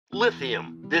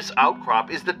Lithium. This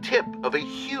outcrop is the tip of a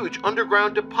huge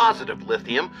underground deposit of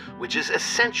lithium, which is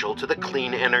essential to the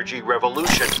clean energy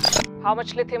revolution. How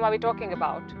much lithium are we talking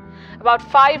about? About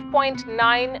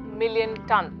 5.9 million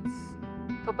tons.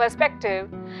 For perspective,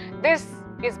 this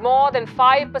is more than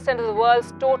 5% of the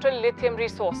world's total lithium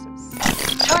resources.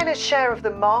 China's share of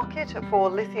the market for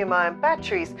lithium-ion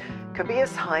batteries could be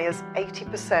as high as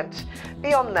 80%.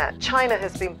 Beyond that, China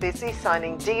has been busy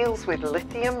signing deals with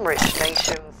lithium-rich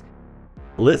nations.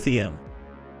 Lithium,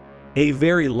 a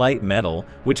very light metal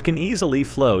which can easily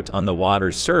float on the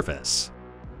water's surface.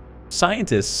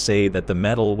 Scientists say that the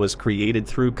metal was created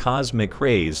through cosmic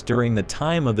rays during the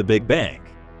time of the Big Bang.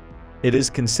 It is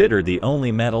considered the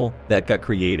only metal that got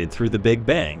created through the Big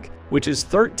Bang, which is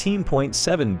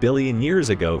 13.7 billion years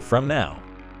ago from now.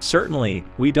 Certainly,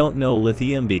 we don't know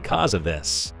lithium because of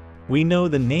this. We know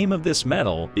the name of this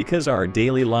metal because our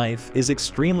daily life is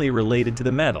extremely related to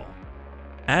the metal.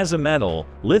 As a metal,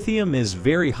 lithium is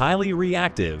very highly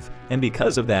reactive, and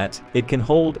because of that, it can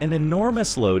hold an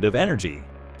enormous load of energy.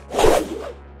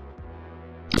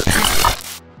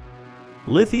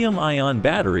 Lithium-ion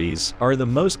batteries are the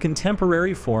most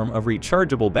contemporary form of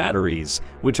rechargeable batteries,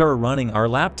 which are running our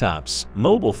laptops,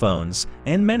 mobile phones,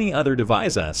 and many other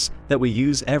devices that we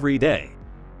use every day.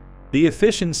 The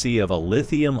efficiency of a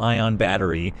lithium-ion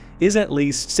battery is at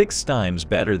least 6 times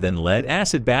better than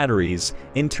lead-acid batteries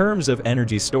in terms of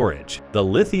energy storage. The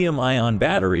lithium-ion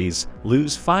batteries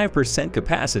lose 5%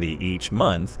 capacity each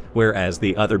month, whereas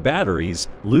the other batteries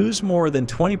lose more than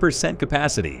 20%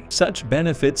 capacity. Such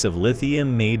benefits of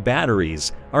lithium-made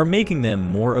batteries are making them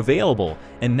more available,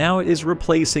 and now it is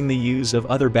replacing the use of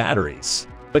other batteries.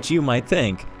 But you might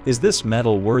think, is this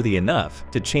metal worthy enough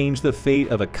to change the fate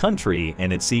of a country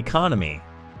and its economy?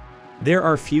 There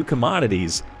are few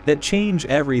commodities that change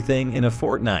everything in a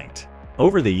fortnight.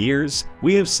 Over the years,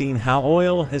 we have seen how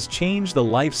oil has changed the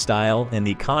lifestyle and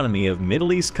the economy of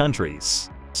Middle East countries.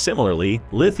 Similarly,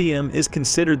 lithium is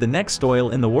considered the next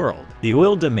oil in the world. The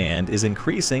oil demand is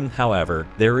increasing, however,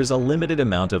 there is a limited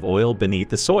amount of oil beneath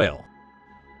the soil.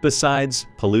 Besides,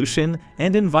 pollution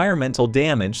and environmental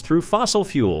damage through fossil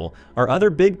fuel are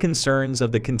other big concerns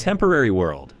of the contemporary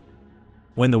world.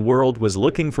 When the world was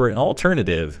looking for an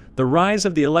alternative, the rise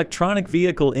of the electronic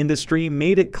vehicle industry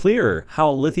made it clearer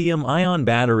how lithium-ion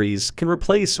batteries can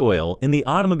replace oil in the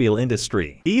automobile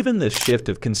industry. Even the shift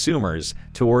of consumers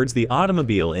towards the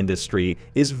automobile industry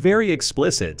is very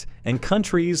explicit, and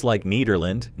countries like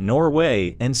Netherlands,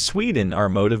 Norway, and Sweden are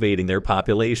motivating their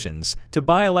populations to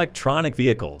buy electronic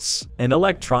vehicles. An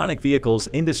electronic vehicles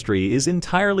industry is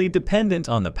entirely dependent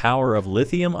on the power of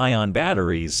lithium-ion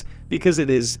batteries because it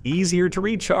is easier to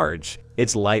recharge,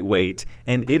 it's lightweight,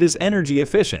 and it is energy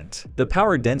efficient. The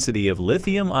power density of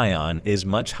lithium-ion is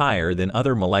much higher than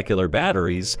other molecular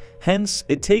batteries, hence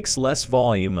it takes less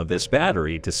volume of this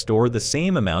battery to store the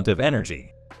same amount of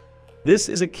energy. This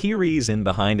is a key reason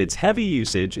behind its heavy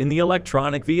usage in the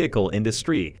electronic vehicle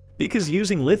industry, because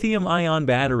using lithium-ion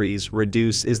batteries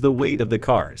reduces the weight of the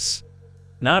cars.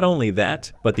 Not only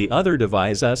that, but the other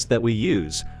devices that we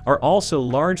use are also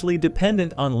largely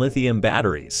dependent on lithium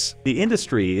batteries. The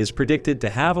industry is predicted to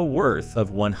have a worth of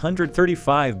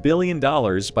 $135 billion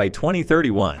by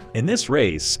 2031. In this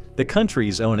race, the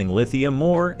countries owning lithium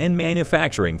ore and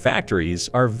manufacturing factories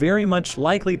are very much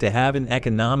likely to have an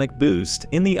economic boost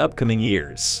in the upcoming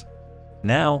years.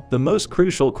 Now, the most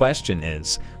crucial question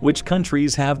is, which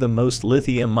countries have the most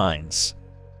lithium mines?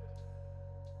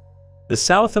 The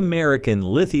South American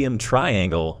lithium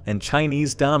triangle and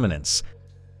Chinese dominance.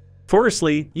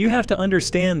 Firstly, you have to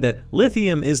understand that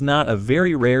lithium is not a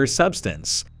very rare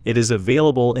substance. It is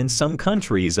available in some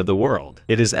countries of the world.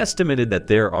 It is estimated that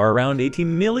there are around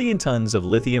 18 million tons of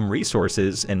lithium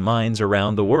resources and mines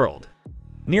around the world.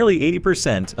 Nearly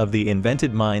 80% of the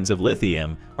invented mines of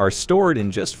lithium are stored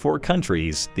in just 4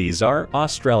 countries. These are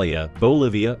Australia,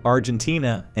 Bolivia,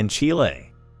 Argentina, and Chile.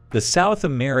 The South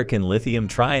American lithium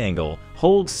triangle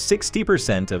holds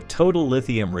 60% of total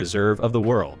lithium reserve of the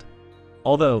world.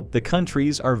 Although the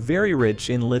countries are very rich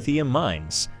in lithium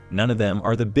mines, none of them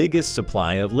are the biggest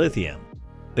supply of lithium.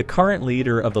 The current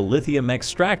leader of the lithium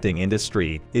extracting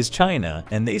industry is China,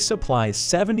 and they supply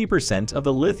 70% of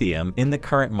the lithium in the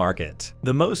current market.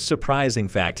 The most surprising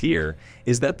fact here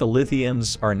is that the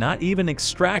lithiums are not even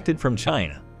extracted from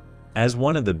China. As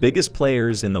one of the biggest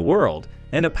players in the world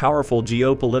and a powerful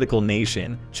geopolitical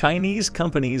nation, Chinese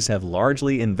companies have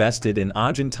largely invested in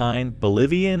Argentine,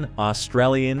 Bolivian,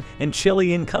 Australian, and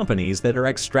Chilean companies that are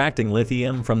extracting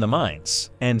lithium from the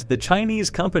mines. And the Chinese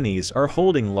companies are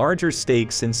holding larger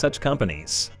stakes in such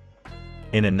companies.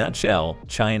 In a nutshell,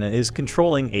 China is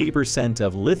controlling 80%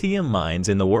 of lithium mines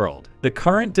in the world. The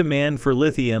current demand for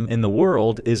lithium in the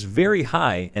world is very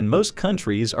high, and most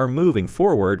countries are moving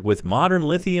forward with modern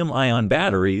lithium-ion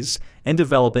batteries and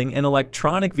developing an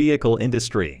electronic vehicle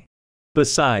industry.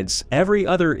 Besides, every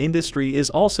other industry is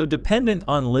also dependent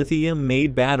on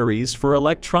lithium-made batteries for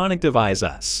electronic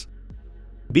devices.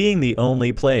 Being the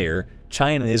only player,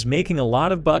 China is making a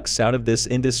lot of bucks out of this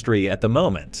industry at the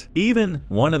moment. Even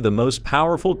one of the most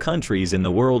powerful countries in the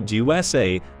world,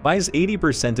 USA, buys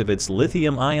 80% of its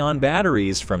lithium-ion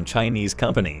batteries from Chinese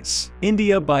companies.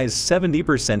 India buys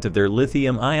 70% of their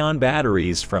lithium-ion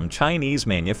batteries from Chinese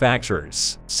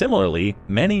manufacturers. Similarly,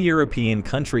 many European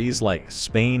countries like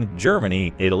Spain,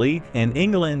 Germany, Italy, and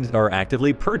England are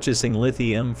actively purchasing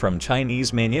lithium from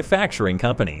Chinese manufacturing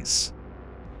companies.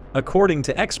 According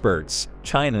to experts,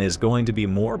 China is going to be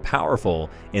more powerful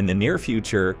in the near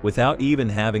future without even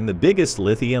having the biggest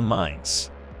lithium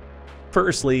mines.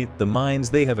 Firstly, the mines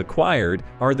they have acquired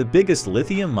are the biggest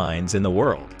lithium mines in the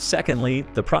world. Secondly,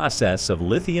 the process of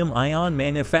lithium-ion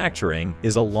manufacturing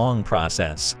is a long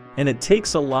process, and it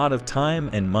takes a lot of time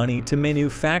and money to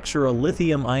manufacture a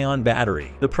lithium-ion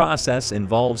battery. The process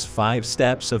involves 5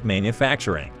 steps of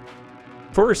manufacturing.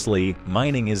 Firstly,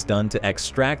 mining is done to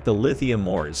extract the lithium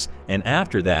ores, and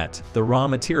after that, the raw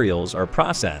materials are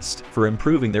processed for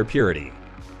improving their purity.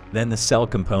 Then the cell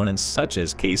components such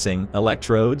as casing,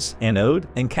 electrodes, anode,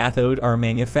 and cathode are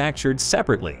manufactured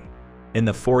separately. In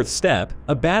the 4th step,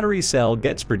 a battery cell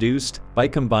gets produced by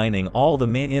combining all the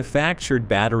manufactured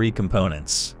battery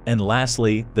components. And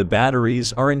lastly, the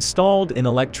batteries are installed in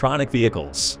electronic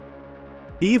vehicles.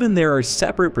 Even there are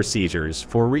separate procedures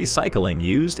for recycling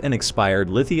used and expired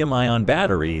lithium-ion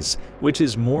batteries, which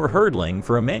is more hurdling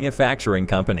for a manufacturing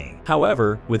company.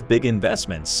 However, with big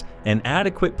investments and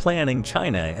adequate planning,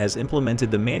 China has implemented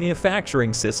the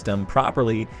manufacturing system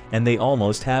properly, and they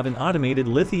almost have an automated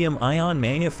lithium-ion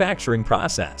manufacturing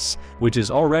process, which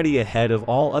is already ahead of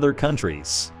all other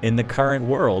countries. In the current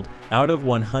world, out of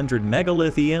 100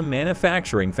 mega-lithium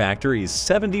manufacturing factories,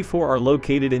 74 are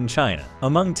located in China.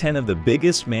 Among 10 of the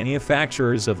biggest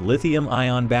manufacturers of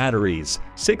lithium-ion batteries,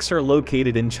 6 are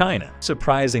located in China.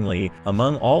 Surprisingly,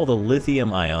 among all the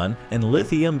lithium-ion and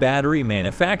lithium battery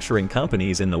manufacturing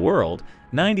companies in the world,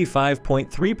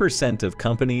 95.3% of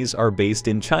companies are based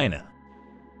in China.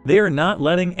 They are not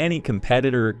letting any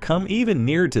competitor come even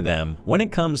near to them when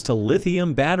it comes to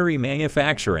lithium battery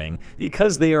manufacturing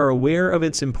because they are aware of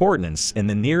its importance in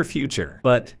the near future.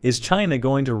 But is China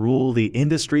going to rule the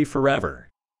industry forever?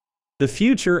 The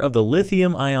future of the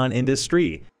lithium-ion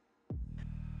industry.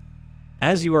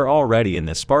 As you are already in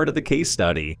this part of the case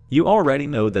study, you already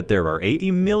know that there are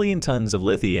 80 million tons of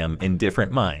lithium in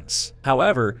different mines.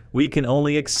 However, we can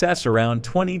only access around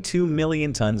 22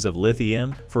 million tons of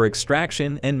lithium for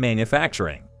extraction and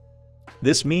manufacturing.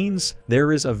 This means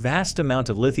there is a vast amount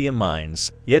of lithium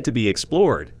mines yet to be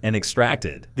explored and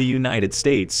extracted. The United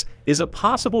States is a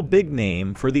possible big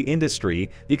name for the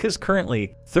industry because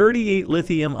currently 38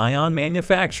 lithium-ion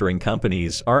manufacturing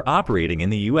companies are operating in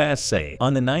the USA.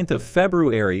 On the 9th of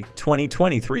February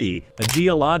 2023, a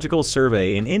geological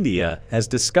survey in India has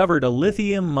discovered a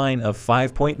lithium mine of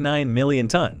 5.9 million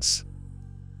tons.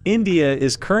 India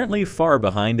is currently far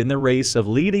behind in the race of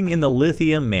leading in the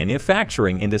lithium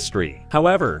manufacturing industry.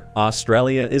 However,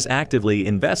 Australia is actively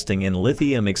investing in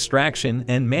lithium extraction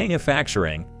and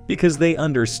manufacturing because they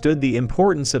understood the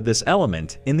importance of this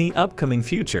element in the upcoming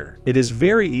future. It is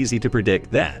very easy to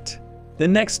predict that the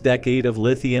next decade of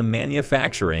lithium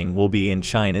manufacturing will be in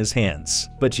China's hands.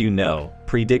 But you know,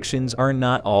 predictions are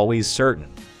not always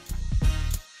certain.